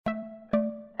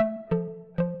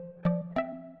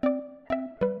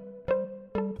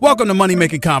Welcome to Money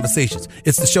Making Conversations.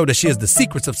 It's the show that shares the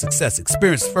secrets of success,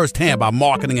 experienced firsthand by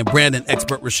marketing and branding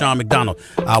expert Rushion McDonald.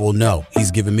 I will know he's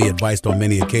given me advice on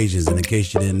many occasions, and in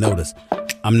case you didn't notice,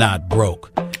 I'm not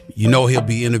broke. You know he'll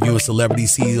be interviewing celebrity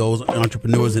CEOs,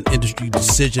 entrepreneurs, and industry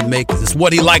decision makers. It's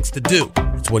what he likes to do.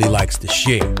 It's what he likes to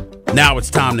share. Now it's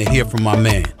time to hear from my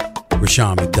man,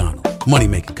 Rushion McDonald. Money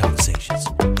Making Conversations.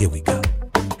 Here we go.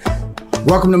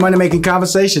 Welcome to Money Making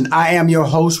Conversation. I am your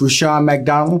host, Rushion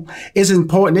McDonald. It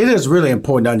is really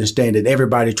important to understand that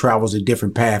everybody travels a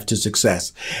different path to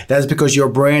success. That is because your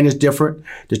brand is different.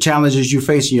 The challenges you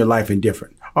face in your life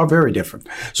are very different.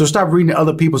 So stop reading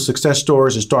other people's success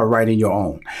stories and start writing your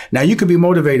own. Now, you can be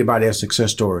motivated by their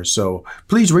success stories, so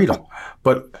please read them.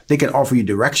 But they can offer you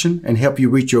direction and help you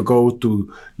reach your goals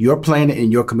through your planning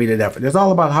and your committed effort. It's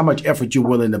all about how much effort you're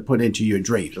willing to put into your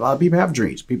dreams. A lot of people have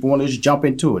dreams. People want to just jump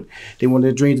into it. They want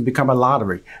their dreams to become a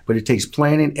lottery. But it takes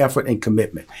planning, effort, and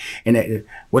commitment. And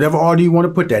whatever order you want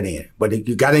to put that in. But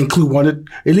you got to include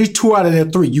at least 2 out of the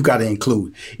 3 you got to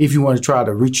include if you want to try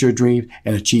to reach your dreams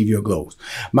and achieve your goals.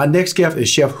 My next guest is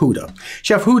Chef Huda.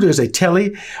 Chef Huda is a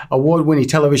Telly award-winning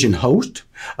television host,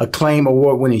 acclaimed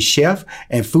award-winning chef,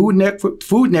 and Food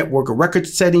Network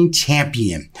record-setting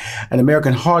champion, an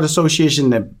American Heart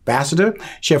Association ambassador.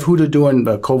 Chef Huda, during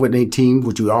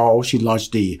COVID-19, she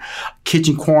launched the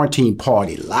Kitchen Quarantine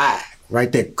Party live.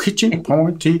 Right there, Kitchen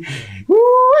Quarantine.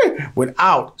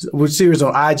 With series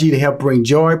on IG to help bring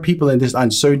joy to people in this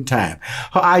uncertain time.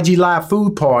 Her IG live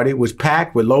food party was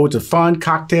packed with loads of fun,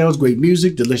 cocktails, great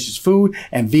music, delicious food,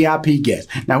 and VIP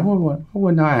guests. Now, what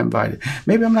wasn't I invited?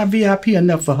 Maybe I'm not VIP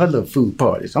enough for her little food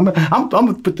parties. I'm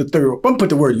gonna put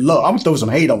the word love. I'm gonna throw some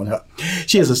hate on her.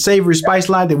 She has a savory spice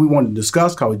line that we want to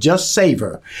discuss called Just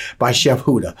Savor by Chef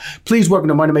Huda. Please welcome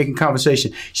to Money Making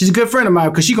Conversation. She's a good friend of mine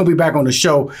because she's gonna be back on the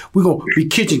show. We're gonna be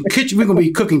We're gonna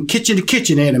be cooking kitchen to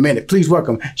kitchen in a minute. Please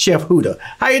welcome Chef Huda.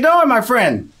 How you doing, my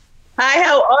friend? Hi,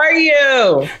 how are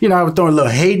you? I was throwing a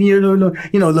little hate in you, a little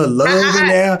love in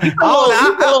there. You put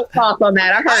a little salt on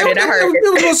that. I heard it. There was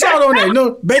a little salt on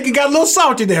there. Bacon got a little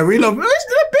salty there. It's a little bit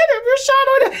of salt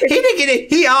on there. He didn't get it.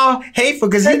 He all hateful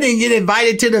because he didn't get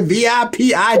invited to the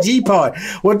VIP IG party.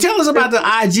 Well, tell us about the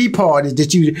IG parties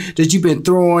that you've been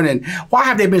throwing, and why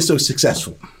have they been so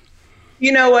successful?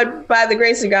 You know what? By the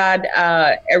grace of God,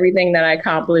 everything that I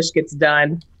accomplish gets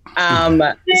done.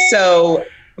 So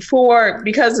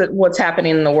because of what's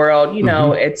happening in the world,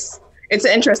 it's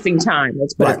an interesting time.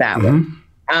 Let's put it that way.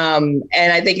 And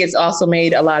I think it's also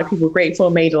made a lot of people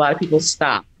grateful, made a lot of people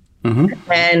stop.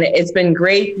 And it's been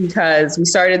great because we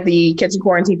started the kitchen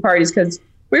quarantine parties because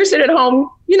we were sitting at home,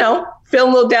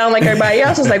 feeling a little down like everybody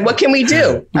else. I was like, what can we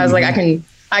do? I was like,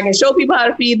 I can show people how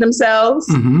to feed themselves,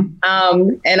 and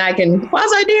I can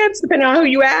quasi-dance, depending on who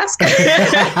you ask.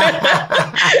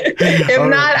 If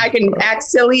not, I can act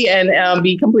silly and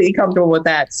be completely comfortable with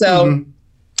that. So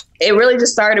it really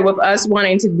just started with us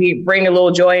wanting to bring a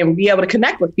little joy and be able to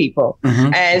connect with people.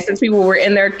 And since people were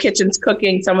in their kitchens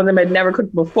cooking, some of them had never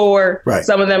cooked before. Right.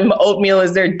 Some of them, oatmeal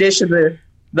is their dish of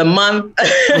the month.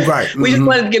 Right. We just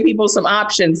wanted to give people some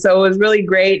options. So it was really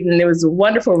great. And it was a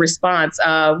wonderful response.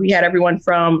 We had everyone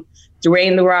from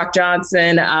Dwayne "The Rock"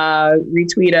 Johnson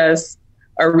retweet us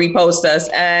or repost us.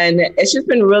 And it's just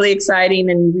been really exciting.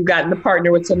 And we've gotten to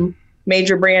partner with some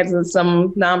major brands and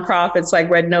some nonprofits like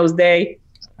Red Nose Day.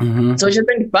 So it's just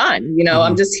been fun.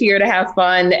 I'm just here to have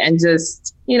fun and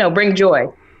just, bring joy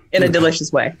in a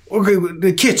delicious way. Okay,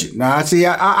 the kitchen. Now, see,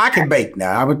 I can bake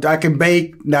now. I can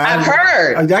bake now. I've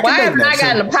heard. Why haven't I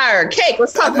gotten a pie or cake?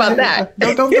 Let's talk about that.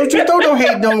 Don't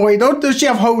hate no way. Don't do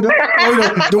Chef Huda.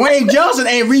 Dwayne Johnson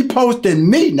ain't reposting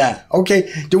me now. Okay,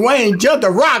 Dwayne Johnson,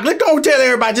 The Rock. Let's go tell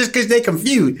everybody just because they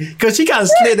confused. Because she kind of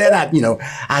slid that out.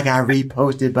 I got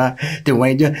reposted by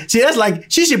Dwayne Johnson. See, that's like,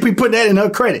 she should be putting that in her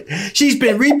credit. She's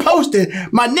been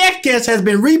reposted. My next guest has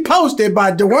been reposted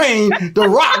by Dwayne "The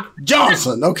Rock"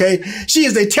 Johnson. Okay. She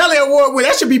is a Telly Award winner.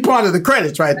 That should be part of the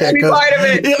credits right there. Be part of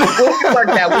it. We'll work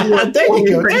that. There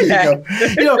you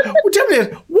go. Tell me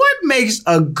this. What makes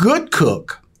a good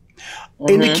cook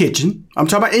in the kitchen? I'm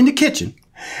talking about in the kitchen.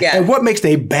 Yeah. And what makes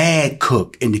a bad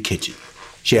cook in the kitchen,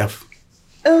 Chef?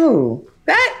 Oh,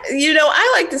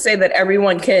 I like to say that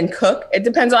everyone can cook. It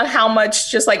depends on how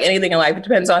much, just like anything in life, it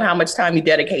depends on how much time you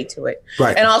dedicate to it.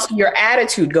 Right. And also your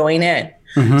attitude going in.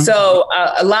 So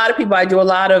a lot of people, I do a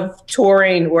lot of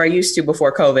touring where I used to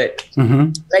before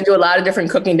COVID. I do a lot of different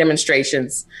cooking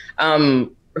demonstrations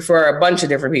for a bunch of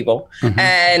different people.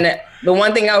 And the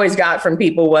one thing I always got from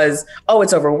people was, oh,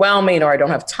 it's overwhelming, or I don't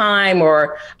have time,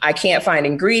 or I can't find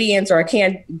ingredients, or I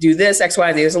can't do this, X,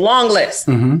 Y, Z. There's a long list.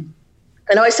 And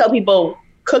I always tell people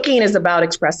cooking is about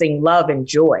expressing love and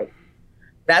joy.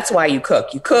 That's why you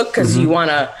cook. You cook because you want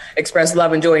to express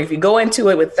love and joy. If you go into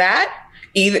it with that,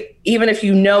 even if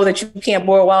you know that you can't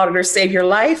boil water to save your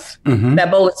life,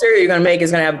 that bowl of cereal you're going to make is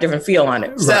going to have a different feel on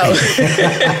it. So, so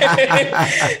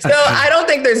I don't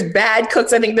think there's bad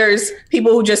cooks. I think there's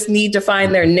people who just need to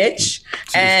find their niche.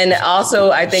 And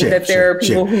also, I think that there are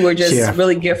people who are just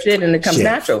really gifted and it comes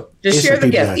natural. Just share the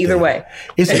gift either way.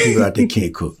 It's the people out there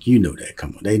can't cook. You know that.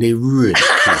 Come on. They really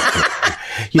can't cook.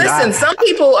 Listen, some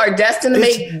people are destined to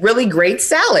make really great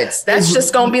salads. That's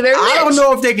just going to be their niche. I don't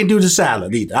know if they can do the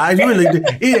salad either. I really do.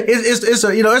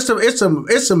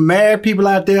 It's some mad people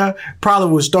out there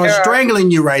probably will start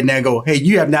strangling you right now and go, hey,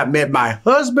 you have not met my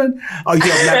husband, or you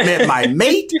have not met my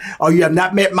mate, or you have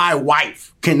not met my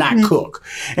wife, cannot cook.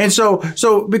 And so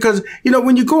because,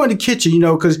 when you go in the kitchen,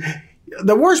 because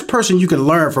the worst person you can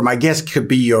learn from, I guess, could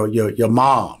be your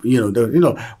mom.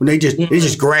 When they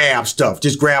just grab stuff,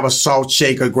 just grab a salt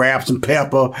shaker, grab some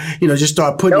pepper, just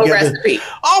start putting together. Recipe.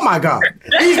 Oh my God,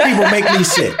 these people make me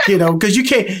sick. Because you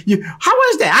can't. How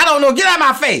is that? I don't know. Get out of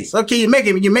my face. Okay,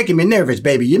 you're making me nervous,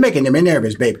 baby. You're making me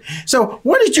nervous, baby. So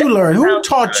what did you learn? Who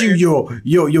taught you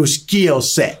your skill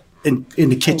set in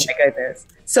the kitchen? Oh my goodness.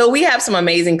 So we have some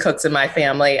amazing cooks in my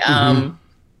family.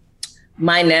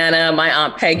 My Nana, my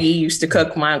Aunt Peggy used to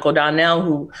cook, my Uncle Donnell,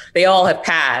 who they all have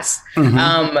passed.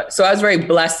 So I was very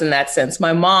blessed in that sense.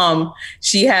 My mom,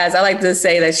 I like to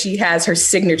say that she has her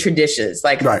signature dishes.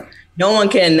 Like no one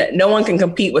can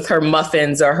compete with her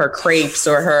muffins or her crepes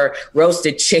or her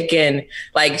roasted chicken.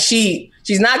 Like she's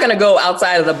not going to go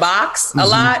outside of the box a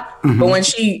lot, but when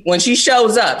she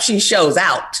shows up, she shows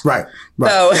out. Right.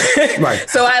 So,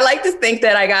 so I like to think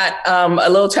that I got a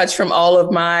little touch from all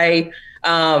of my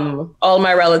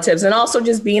relatives, and also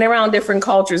just being around different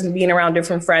cultures and being around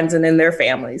different friends and in their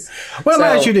families. Well,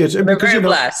 let me ask you this. We're very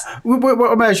blessed. Well,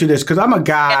 let me ask you this, because I'm a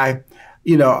guy,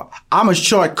 I'm a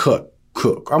shortcut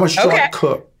cook. I'm a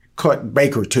shortcut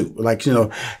baker too. Like,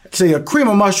 say a cream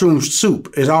of mushroom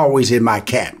soup is always in my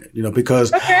cabinet,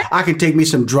 because I can take me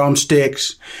some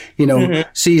drumsticks,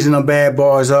 season them bad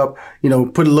boys up,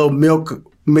 put a little milk,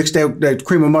 mix that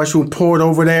cream of mushroom, pour it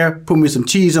over there, put me some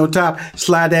cheese on top,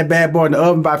 slide that bad boy in the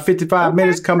oven about 55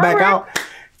 minutes, come back out,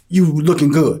 you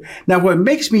looking good. Now, what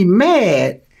makes me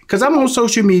mad, because I'm on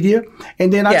social media,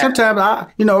 and then sometimes I'm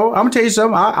going to tell you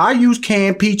something, I use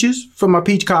canned peaches for my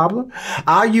peach cobbler.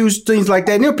 I use things like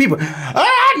that. And people,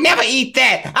 I never eat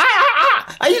that.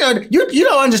 You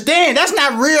don't understand. That's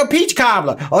not real peach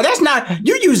cobbler. Or that's not,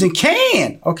 you're using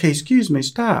canned. Okay, excuse me,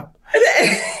 stop.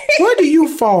 Where do you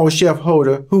fall, Chef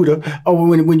Huda,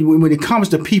 when it comes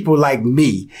to people like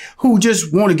me who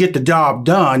just want to get the job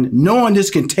done, knowing this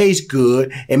can taste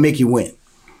good and make you win?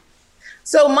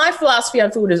 So my philosophy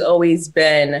on food has always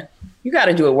been, you got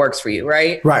to do what works for you,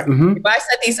 right? Right. If I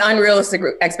set these unrealistic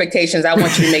expectations, I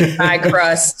want you to make pie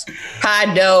crust,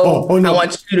 pie dough. No.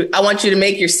 I want you to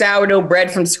make your sourdough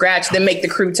bread from scratch, then make the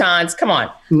croutons. Come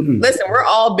on. Listen, we're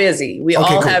all busy. We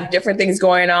all have different things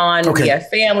going on. We have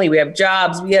family, we have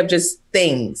jobs, we have just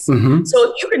things. So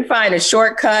if you can find a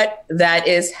shortcut that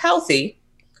is healthy,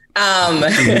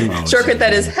 shortcut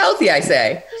that is healthy, I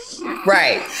say.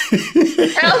 Right.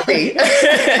 Healthy.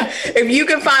 If you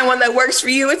can find one that works for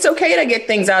you, it's okay to get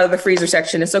things out of the freezer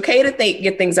section. It's okay to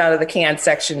get things out of the canned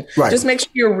section. Just make sure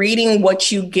you're reading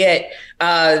what you get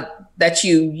that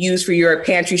you use for your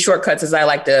pantry shortcuts, as I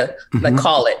like to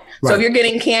call it. So if you're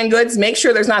getting canned goods, make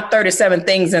sure there's not 37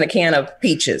 things in a can of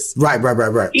peaches. Right.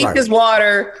 Peaches,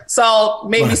 water, salt,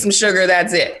 maybe some sugar.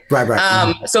 That's it.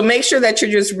 So make sure that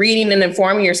you're just reading and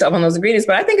informing yourself on those ingredients.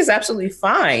 But I think it's absolutely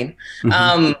fine.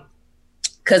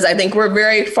 Because I think we're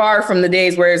very far from the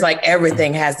days where it's like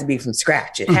everything has to be from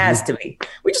scratch. It has to be.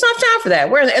 We just don't have time for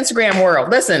that. We're in the Instagram world.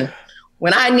 Listen,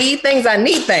 when I need things, I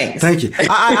need things. Thank you.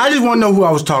 I just want to know who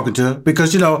I was talking to,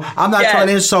 because, I'm not trying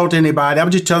to insult anybody. I'm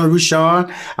just telling Rushion,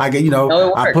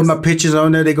 I put my pictures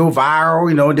on there. They go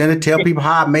viral, then I tell people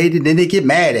how I made it. Then they get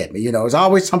mad at me. It's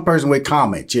always some person with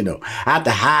comments, I have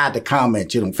to hide the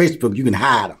comments. Facebook, you can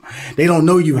hide them. They don't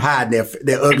know you hide their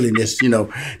ugliness.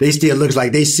 They still looks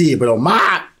like they see it, but on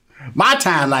my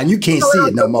timeline, you can't see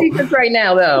it no more. Secrets right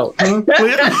now, though.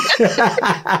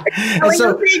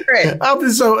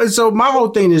 So my whole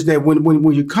thing is that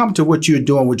when you come to what you're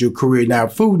doing with your career now,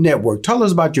 Food Network, tell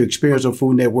us about your experience on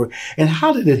Food Network and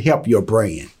how did it help your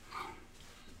brand?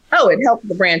 Oh, it helped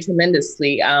the brand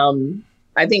tremendously.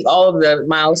 I think all of the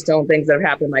milestone things that have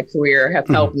happened in my career have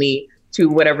helped me to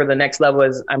whatever the next level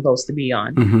is I'm supposed to be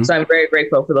on. So I'm very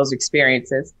grateful for those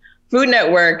experiences. Food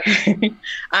Network,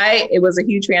 it was a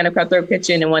huge fan of Cutthroat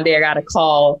Kitchen, and one day I got a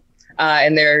call,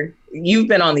 and you've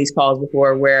been on these calls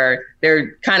before where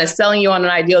they're kind of selling you on an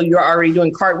ideal you're already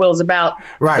doing cartwheels about,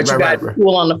 but you got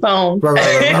cool on the phone.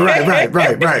 Right. Like,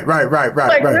 really,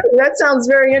 that sounds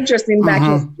very interesting. Back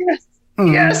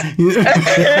yes.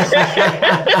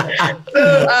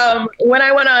 So when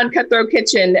I went on Cutthroat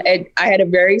Kitchen, I had a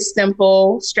very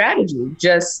simple strategy.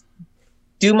 Just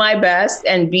do my best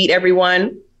and beat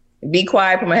everyone, be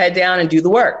quiet, put my head down and do the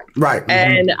work. Right.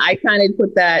 And I kind of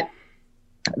put that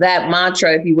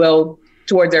mantra, if you will,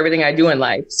 towards everything I do in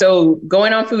life. So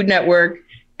going on Food Network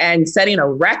and setting a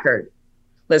record.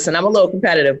 Listen, I'm a little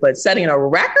competitive, but setting a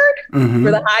record for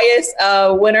the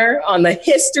highest winner on the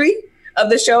history of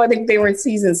the show. I think they were in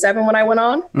season 7 when I went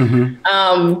on.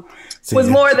 Was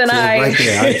more than I. Right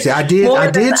there. I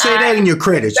did say that in your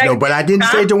credits, but I didn't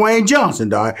say Dwayne Johnson,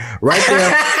 dog. Right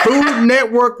there, Food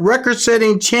Network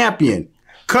record-setting champion.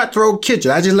 Cutthroat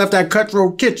Kitchen. I just left that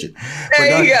Cutthroat Kitchen.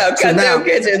 There you go, Cutthroat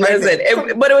Kitchen.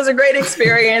 Listen, but it was a great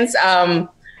experience.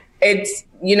 It's,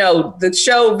 the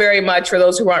show very much, for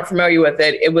those who aren't familiar with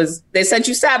it, they sent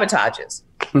you sabotages.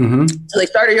 So they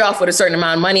started you off with a certain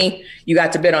amount of money. You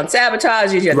got to bid on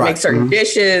sabotages. You had to make certain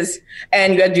dishes,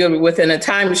 and you had to do it within a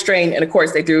time restraint. And of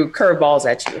course, they threw curveballs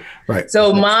at you. Right.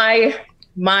 So my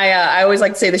I always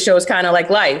like to say the show is kind of like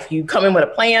life. You come in with a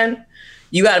plan.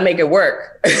 You got to make it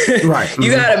work. Right.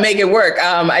 You got to make it work.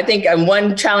 I think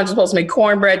one challenge was supposed to make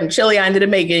cornbread and chili. I ended up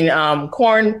making I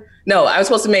was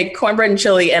supposed to make cornbread and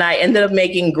chili, and I ended up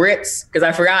making grits because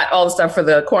I forgot all the stuff for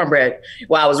the cornbread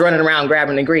while I was running around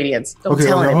grabbing ingredients. Don't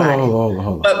tell anybody.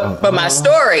 Hold on. But my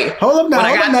story. Hold up now. When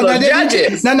I got to those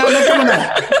judges. No, come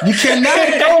on. You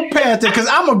cannot go past it because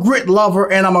I'm a grit lover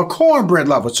and I'm a cornbread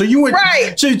lover. So you went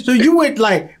right. So you went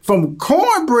like from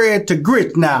cornbread to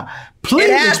grit now.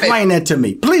 Please explain that to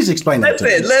me. Please explain that to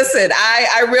me. Listen,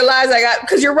 I realized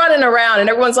because you're running around and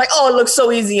everyone's like, oh, it looks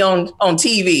so easy on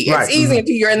TV. Right. It's easy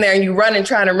until you're in there and you run and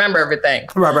trying to remember everything.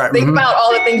 Right. Think about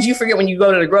all the things you forget when you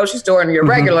go to the grocery store in your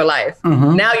regular life.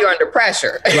 Now you're under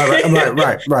pressure. Right.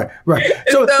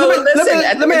 So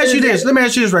let me ask you this. Let me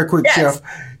ask you this right quick, Chef.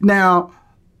 Now,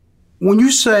 when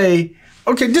you say,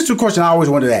 okay, this is a question I always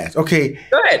wanted to ask. Okay.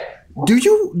 Go ahead.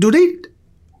 Do they...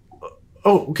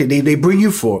 Oh, okay. They bring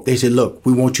you forth. They say, look,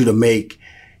 we want you to make,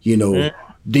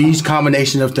 these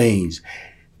combination of things.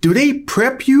 Do they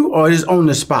prep you or is it on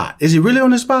the spot? Is it really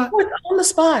on the spot? It's on the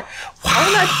spot. Wow.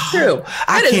 Oh, that's true.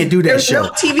 I can't do that there's show.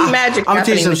 No TV magic. I'm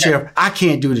telling you something, Chef. I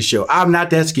can't do the show. I'm not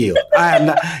that skilled. I am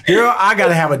not. Girl, I got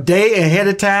to have a day ahead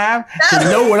of time to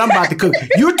know what I'm about to cook.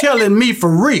 You're telling me for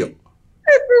real.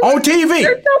 On TV.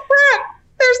 There's no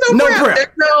prep. There's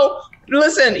no...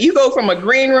 Listen, you go from a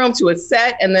green room to a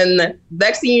set, and then the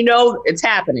next thing you know, it's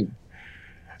happening.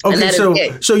 Okay, so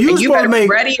you supposed to make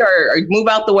ready or move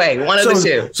out the way. One of the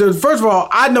two. So first of all,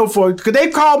 I know because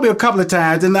they've called me a couple of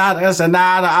times, and I said,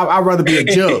 I'd rather be a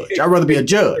judge. I'd rather be a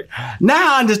judge.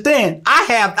 Now I understand.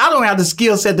 I don't have the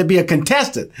skill set to be a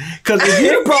contestant. Because if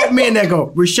you brought me in there, go,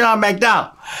 Rashawn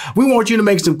McDonald, we want you to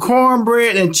make some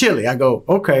cornbread and chili. I go,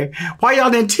 okay. Why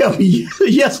y'all didn't tell me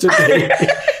yesterday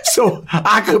so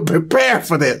I could prepare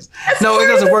for this? No, it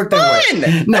doesn't work that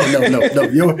way. No.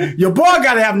 Your boy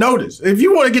got to have notice. If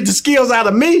you want to get the skills out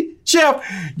of me, Chef,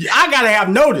 I got to have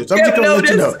notice. I'm just going to let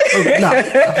you know. Okay, no.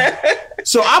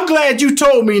 So I'm glad you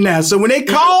told me now. So when they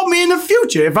call me in the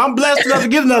future, if I'm blessed enough to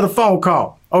get another phone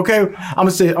call, okay, I'm going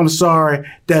to say, I'm sorry,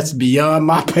 that's beyond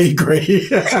my pay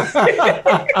grade.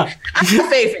 I got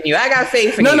faith in you.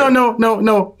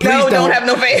 No. Please don't have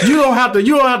no faith. You don't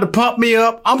have to pump me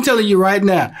up. I'm telling you right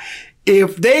now,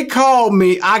 if they call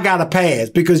me, I got to pass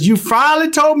because you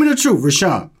finally told me the truth,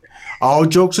 Rashawn. All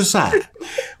jokes aside,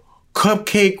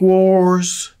 Cupcake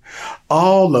Wars,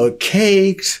 all the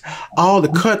cakes, all the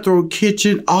Cutthroat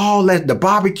Kitchen, all that, the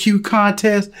barbecue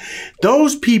contest,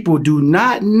 those people do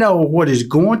not know what is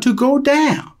going to go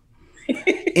down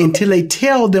until they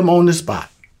tell them on the spot.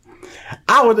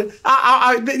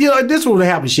 This would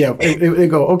happen, Chef. They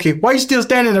go, okay, why are you still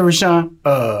standing there, Rashawn?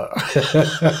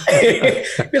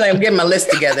 Be like, I'm getting my list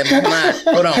together.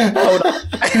 Hold on.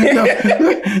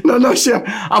 No, Chef.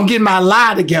 I'm getting my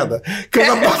lie together because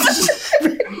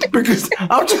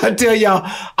I'm trying to tell y'all,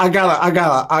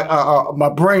 my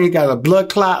brain got a blood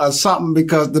clot or something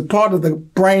because the part of the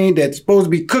brain that's supposed to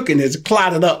be cooking is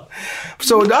clotted up.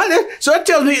 So that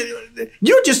tells me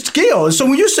you're just skilled. So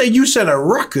when you say you set a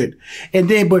record,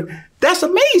 but that's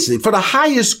amazing for the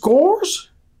highest scores.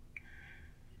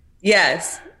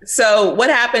 Yes. So what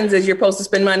happens is you're supposed to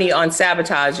spend money on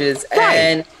sabotages, right.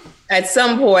 And at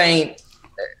some point,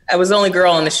 I was the only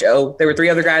girl on the show. There were 3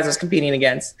 other guys I was competing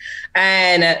against,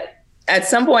 and at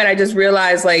some point, I just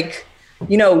realized, like,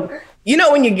 when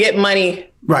you get money,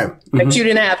 right, that you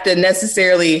didn't have to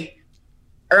necessarily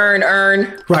earn.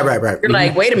 Right. You're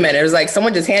like, wait a minute. It was like,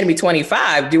 someone just handed me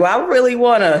 25. Do I really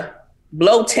want to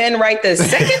blow 10 right this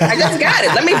second? I just got it.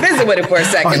 Let me visit with it for a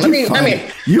second. Let me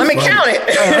count it.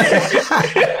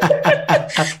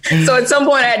 So at some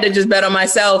point I had to just bet on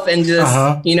myself and just,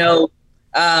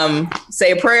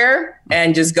 say a prayer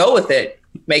and just go with it.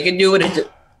 Make it do what it do.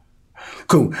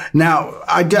 Cool. Now,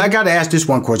 I got to ask this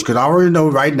one question because I already know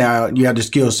right now you have the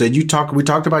skill set. We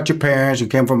talked about your parents. You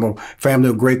came from a family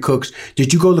of great cooks.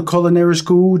 Did you go to culinary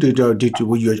school?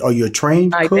 Are you a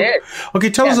trained cook? I did. Okay,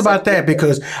 tell us about that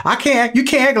because you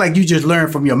can't act like you just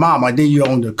learned from your mama and then you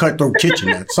own the cutthroat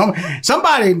kitchen.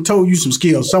 Somebody told you some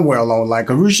skills somewhere along the line.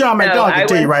 Because Rushion McDonald can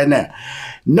tell you right now.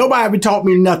 Nobody ever taught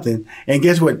me nothing. And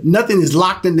guess what? Nothing is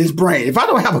locked in this brain. If I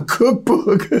don't have a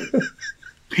cookbook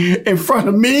in front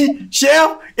of me,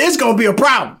 Chef, it's going to be a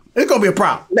problem. It's going to be a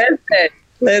problem.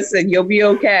 Listen, you'll be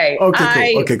okay.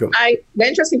 Okay, cool. The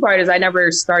interesting part is I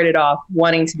never started off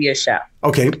wanting to be a chef.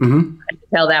 Okay. Mm-hmm. I can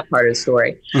tell that part of the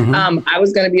story. Mm-hmm. I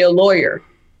was going to be a lawyer.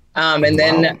 And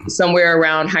then somewhere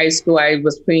around high school, I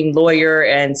was between lawyer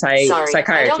and psychiatrist.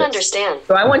 I don't understand.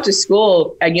 So I went to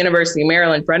school at University of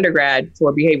Maryland for undergrad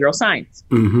for behavioral science.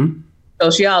 Mm-hmm.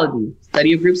 Sociology,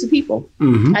 study of groups of people.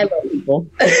 Mm-hmm. I love people.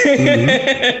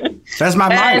 Mm-hmm. That's my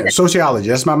minor, sociology.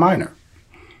 That's my minor.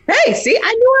 Hey, see,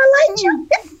 I knew I liked you.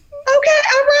 Okay,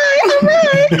 all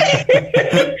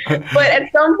right. But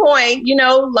at some point,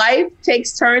 life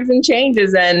takes turns and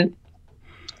changes. And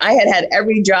I had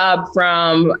every job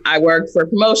from, I worked for a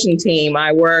promotion team.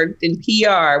 I worked in PR.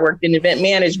 I worked in event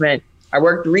management. I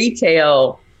worked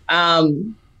retail.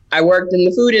 I worked in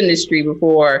the food industry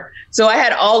before. So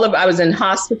I was in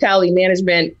hospitality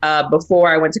management before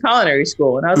I went to culinary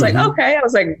school. And I was like, okay, I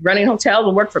was like running hotels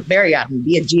and work for Marriott and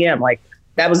be a GM. Like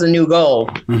that was a new goal.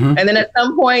 Mm-hmm. And then at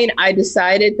some point I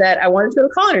decided that I wanted to go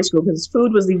to culinary school because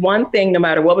food was the one thing, no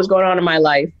matter what was going on in my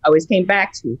life, I always came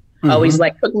back to. I always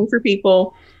liked cooking for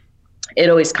people. It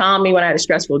always calmed me when I had a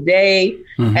stressful day.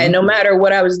 Mm-hmm. And no matter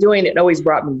what I was doing, it always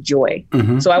brought me joy.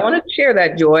 Mm-hmm. So I wanted to share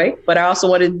that joy, but I also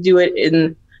wanted to do it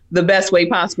in the best way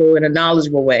possible, in a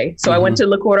knowledgeable way. So I went to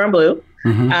Le Cordon Bleu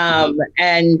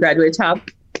and graduated top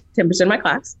 10% of my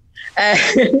class.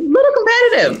 Little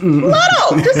competitive,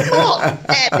 just small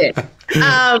at it.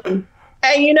 And,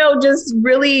 just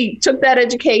really took that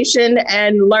education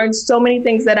and learned so many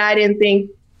things that I didn't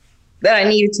think that I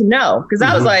needed to know. Because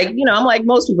I was like, I'm like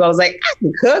most people. I was like, I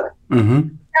can cook.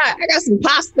 I got some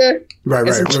pasta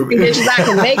and some chicken dishes I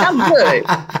can make. I'm good.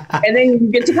 And then you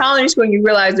get to culinary school and you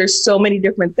realize there's so many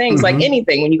different things. Like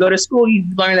anything, when you go to school, you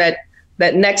learn that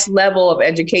next level of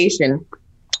education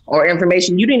or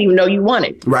information you didn't even know you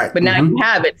wanted. Right. But now you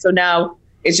have it. So now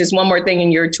it's just one more thing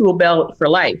in your tool belt for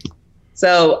life.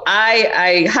 So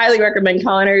I highly recommend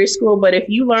culinary school. But if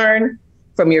you learn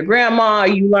from your grandma,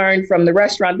 you learn from the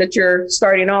restaurant that you're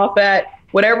starting off at,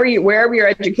 wherever your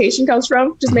education comes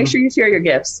from, just make sure you share your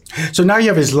gifts. So now you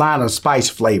have this line of spice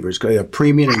flavors, a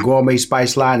premium and gourmet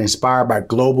spice line inspired by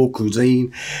global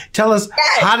cuisine. Tell us,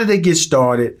 how did it get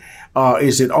started?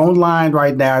 Is it online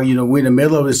right now? We're in the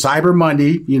middle of the Cyber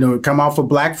Monday, come off of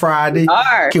Black Friday.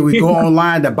 Can we go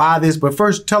online to buy this? But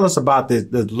first, tell us about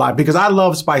the line, because I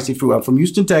love spicy food. I'm from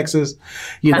Houston, Texas.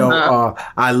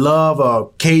 I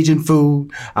love Cajun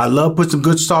food. I love put some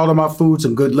good salt on my food,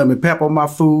 some good lemon pepper on my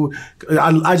food.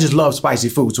 I just love spicy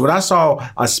food. So when I saw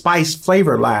a spice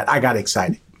flavor line, I got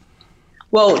excited.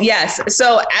 Well, yes.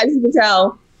 So as you can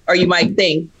tell, or you might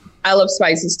think, I love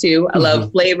spices too. I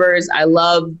love flavors. I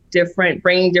love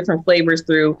bringing different flavors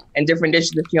through and different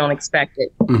dishes that you don't expect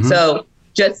it. So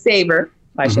just Savor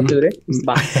by Chef Huda.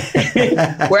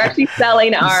 We're actually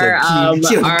selling our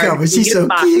She's so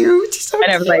cute.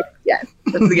 And I was like, yes,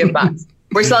 that's the gift box.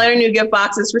 We're selling our new gift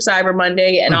boxes for Cyber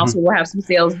Monday, and also we'll have some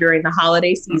sales during the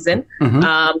holiday season.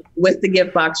 With the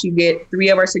gift box, you get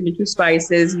 3 of our signature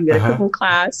spices. You get a cooking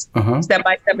class,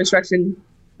 step-by-step instruction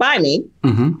by me,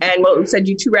 and we'll send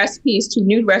you 2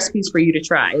 new recipes for you to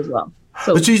try as well.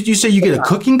 So, but you say you get a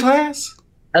cooking class?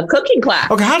 A cooking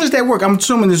class. Okay, how does that work? I'm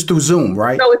assuming it's through Zoom,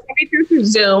 right? So it's going to be through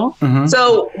Zoom.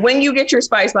 So when you get your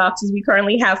spice boxes, we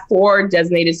currently have 4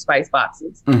 designated spice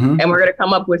boxes, and we're going to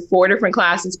come up with 4 different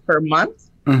classes per month.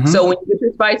 So when you get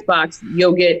your spice box,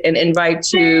 you'll get an invite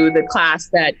to the class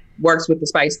that works with the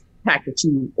spice pack that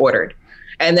you ordered.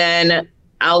 And then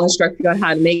I'll instruct you on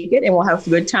how to make it, and we'll have a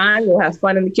good time. We'll have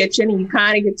fun in the kitchen, and you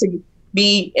kind of get to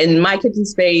be in my kitchen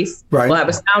space. Right. We'll have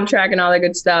a soundtrack and all that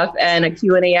good stuff, and a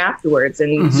Q&A afterwards.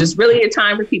 And it's just really a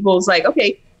time for people. It's like,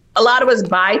 okay, a lot of us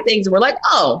buy things and we're like,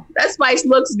 oh, that spice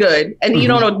looks good. And you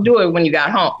don't know what to do it when you get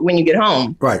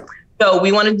home. Right. So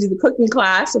we want to do the cooking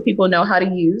class so people know how to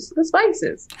use the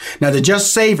spices. Now, the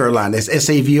Just Savor line, that's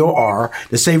SAVOR.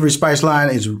 The Savory Spice line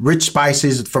is rich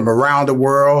spices from around the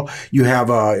world. You have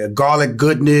garlic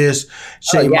goodness,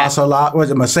 shea masala, what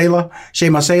is it, masala? Shea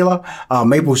masala,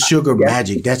 maple sugar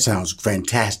magic. That sounds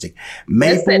fantastic.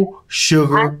 Maple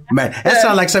sugar magic. That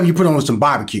sounds like something you put on some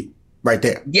barbecue right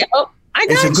there. Yeah, I got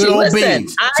and some good you. old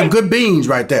beans. Some good beans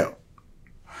right there.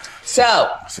 So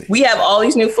we have all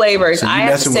these new flavors. So I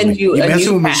have to send you a new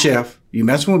messing with me, pack. Chef. You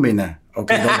messing with me now.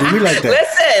 Okay, don't do me like that.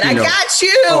 Listen, I got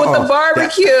you with the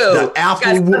barbecue. The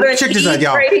Applewood. Check this out,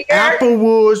 y'all. Right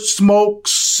Applewood smoked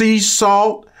sea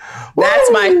salt. Woo!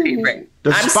 That's my favorite.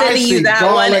 I'm sending you that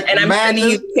one, and I'm sending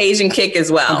you the Cajun kick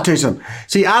as well. I'll tell you something.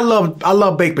 See, I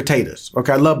love baked potatoes.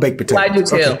 Okay, I love baked potatoes. Well, I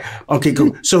do too. Okay,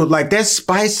 cool. So like that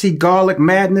spicy garlic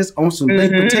madness on some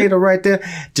baked potato right there,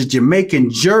 the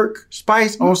Jamaican jerk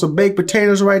spice on some baked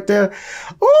potatoes right there.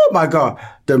 Oh my God,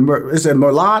 it's a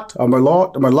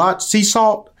merlot sea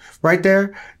salt right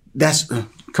there. That's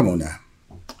come on now.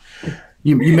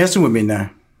 You messing with me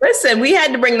now. Listen, we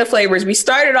had to bring the flavors. We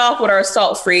started off with our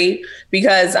salt-free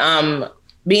because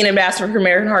being ambassador for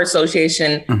American Heart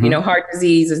Association, heart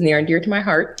disease is near and dear to my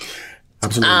heart.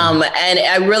 Absolutely. And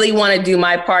I really want to do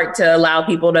my part to allow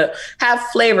people to have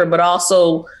flavor, but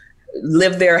also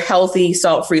live their healthy,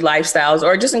 salt-free lifestyles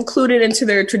or just include it into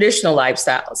their traditional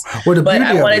lifestyles. Well, but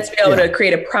I wanted to be able to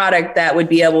create a product that would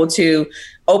be able to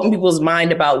open people's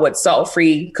mind about what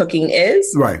salt-free cooking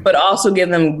is, right? But also give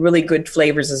them really good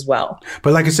flavors as well.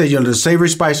 But like I said, the Savory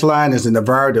Spice line is in the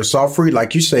variety of salt-free,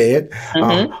 like you said,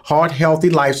 heart healthy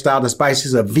lifestyle. The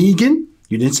spices are vegan.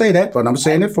 You didn't say that, but I'm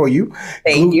saying it for you.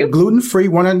 Thank you. Gluten-free,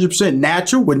 100%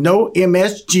 natural with no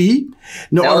MSG,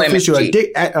 no artificial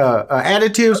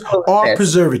additives or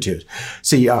preservatives.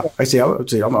 See,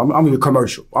 I'm your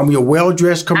commercial. I'm your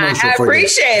well-dressed commercial. I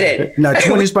appreciate it. Now,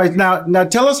 20 Spice. Now,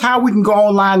 tell us how we can go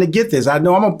online to get this. I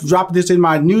know I'm going to drop this in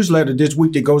my newsletter this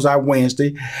week that goes out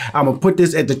Wednesday. I'm going to put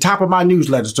this at the top of my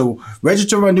newsletter. So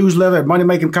register my newsletter at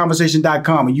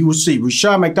moneymakingconversation.com and you will see.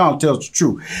 Rushion McDonald tells the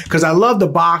truth. Because I love the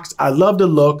box. I love the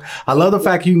look. I love the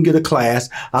fact you can get a class.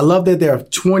 I love that there are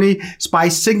 20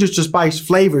 signature spice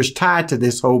flavors tied to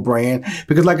this whole brand.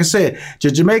 Because like I said,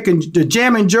 the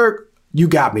jam and jerk, you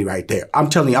got me right there. I'm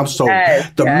telling you, I'm sold.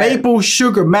 The maple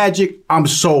sugar magic, I'm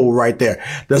sold right there.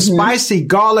 The spicy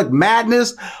garlic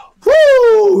madness,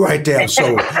 woo, right there, I'm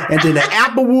sold. And then the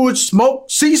Applewood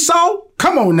smoked sea salt,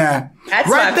 come on now.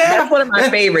 That's one of my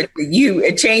favorites.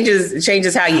 It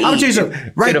changes how you eat. I'm just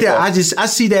right there. I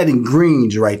see that in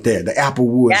greens right there. The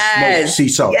Applewood smoked sea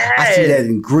salt. Yes. I see that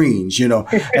in greens,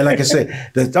 And like I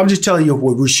said, I'm just telling you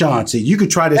what Rushion said. You can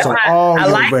try this on all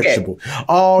your vegetables,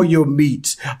 all your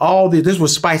meats, this is what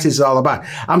spices is all about.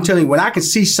 I'm telling you, when I can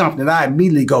see something, I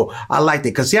immediately go, I like that.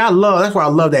 Because see, that's why I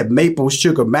love that maple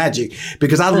sugar magic,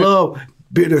 because I love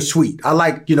bittersweet. I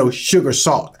like, sugar,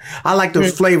 salt. I like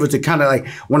those flavors that kind of like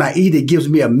when I eat it gives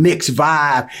me a mixed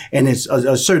vibe and it's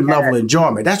a certain level of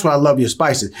enjoyment. That's why I love your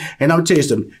spices. And I'm going to tell you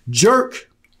something. Jerk.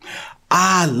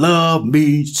 I love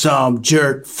me some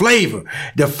jerk flavor.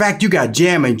 The fact you got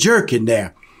jam and jerk in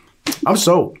there. I'm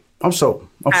sold.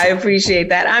 I appreciate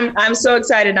that. I'm so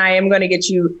excited. I am going to get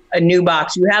you a new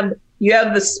box. You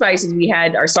have the spices. We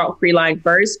had our salt-free line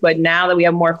first, but now that we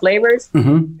have more flavors, I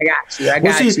got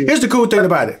you. Here's the cool thing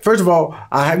about it. First of all,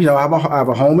 I have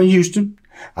a home in Houston.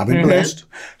 I've been blessed.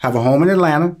 Have a home in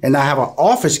Atlanta, and I have an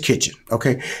office kitchen.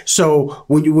 Okay, so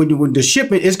when the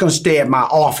shipment is going to stay at my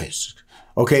office.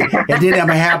 Okay, and then I'm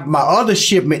gonna have my other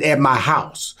shipment at my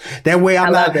house. That way,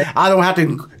 I don't have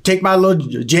to take my little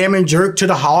jam and jerk to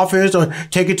the office or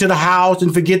take it to the house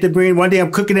and forget to bring. One day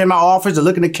I'm cooking in my office and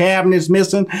looking at the cabinet's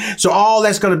missing. So all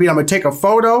that's gonna be, I'm gonna take a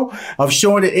photo of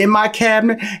showing it in my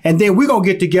cabinet, and then we're gonna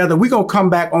get together. We're gonna come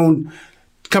back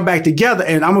together,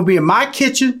 and I'm gonna be in my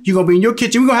kitchen. You're gonna be in your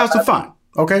kitchen. We're gonna have some fun.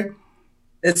 Okay.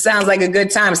 It sounds like a good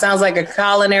time. It sounds like a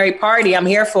culinary party. I'm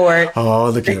here for it.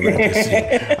 Oh, look at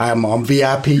it. I'm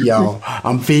VIP, y'all.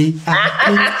 I'm VIP.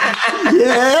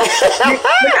 Yeah.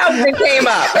 Look how it came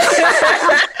up.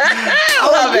 I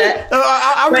love it.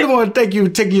 I really want to thank you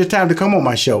for taking your time to come on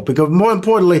my show, because more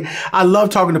importantly, I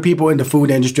love talking to people in the food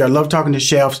industry. I love talking to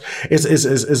chefs.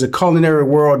 It's a culinary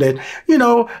world that,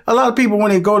 a lot of people,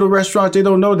 when they go to restaurants, they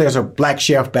don't know there's a black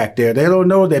chef back there. They don't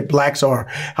know that blacks are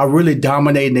really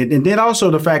dominating it. And then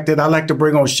also the fact that I like to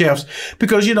bring on chefs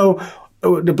because,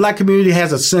 the black community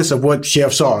has a sense of what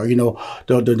chefs are, you know,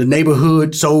 the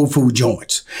neighborhood soul food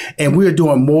joints. And we're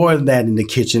doing more than that in the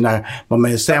kitchen. My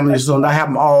man Samuel, I have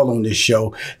them all on this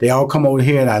show. They all come over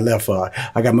here, and I left.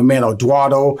 I got my man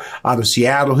Eduardo out of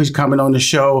Seattle. He's coming on the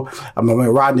show. My man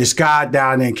Rodney Scott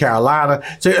down there in Carolina.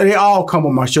 So they all come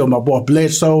on my show. My boy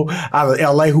Bledsoe out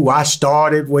of LA, who I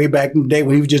started way back in the day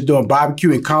when he was just doing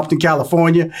barbecue in Compton,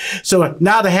 California. So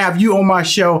now to have you on my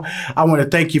show, I want to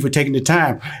thank you for taking the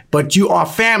time. But you are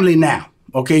family now.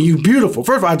 Okay, you beautiful.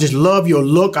 First of all, I just love your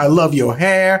look. I love your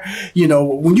hair. You know,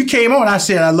 when you came on, I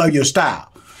said I love your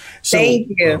style. So, thank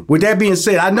you. With that being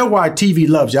said, I know why TV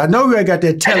loves you. I know you got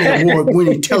that Telly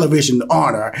Award-winning television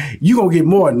honor. You're going to get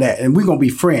more than that, and we're going to be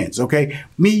friends, okay?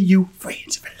 Me, you,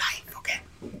 friends for life.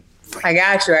 I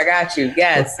got you.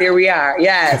 Yes, here we are.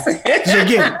 Yes. So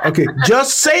again, okay,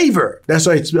 just Savor. That's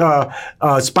right.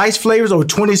 Spice flavors, over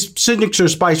 20 signature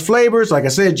spice flavors. Like I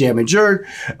said, jam and jerk,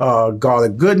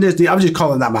 garlic goodness. I'm just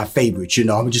calling that my favorites, you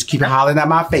know. I'm just keep hollering at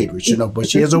my favorites, you know. But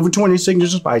she has over 20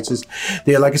 signature spices.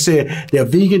 They're, like I said, they're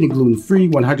vegan and gluten-free,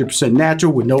 100%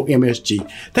 natural with no MSG.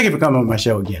 Thank you for coming on my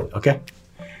show again, okay?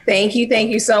 Thank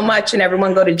you so much. And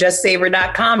everyone go to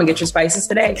justsavor.com and get your spices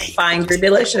today. Find your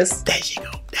delicious. There you go.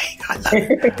 I love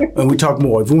it. And we talk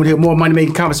more. If you want to hear more Money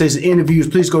Making Conversations interviews,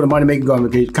 please go to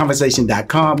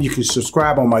moneymakingconversation.com. You can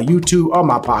subscribe on my YouTube or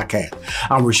my podcast.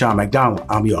 I'm Rushion McDonald.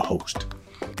 I'm your host.